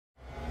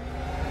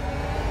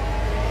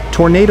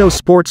Tornado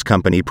Sports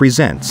Company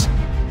presents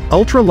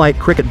ultralight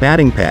cricket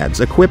batting pads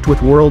equipped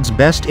with world's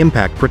best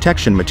impact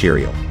protection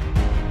material.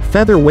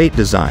 Featherweight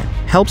design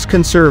helps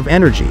conserve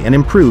energy and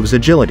improves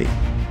agility.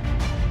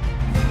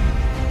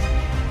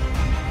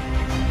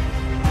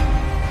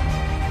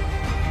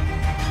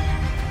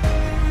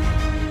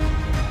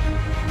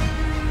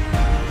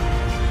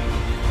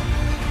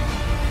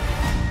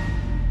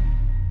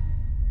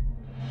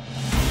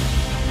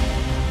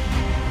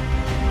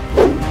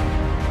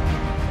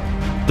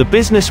 The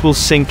business will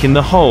sink in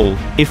the hole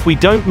if we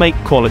don't make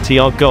quality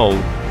our goal.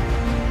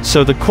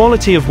 So the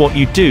quality of what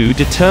you do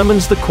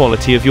determines the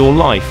quality of your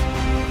life.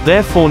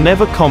 Therefore,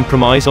 never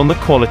compromise on the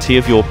quality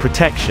of your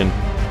protection.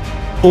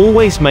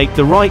 Always make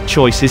the right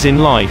choices in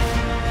life.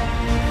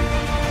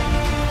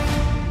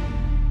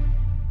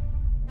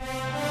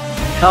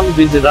 Come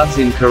visit us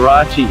in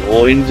Karachi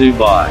or in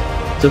Dubai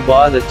to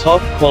buy the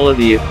top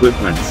quality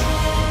equipment.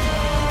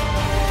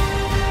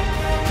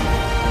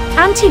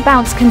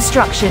 Anti-bounce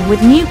construction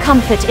with new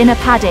comfort inner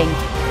padding.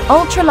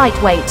 Ultra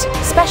lightweight,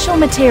 special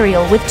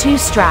material with 2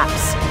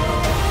 straps.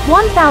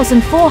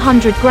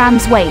 1,400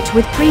 grams weight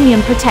with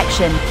premium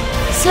protection.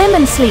 Slim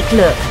and sleek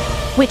look,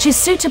 which is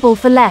suitable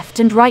for left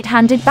and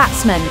right-handed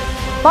batsmen.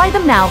 Buy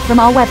them now from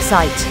our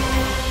website,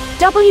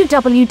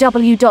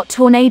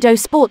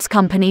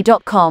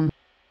 www.tornadosportscompany.com.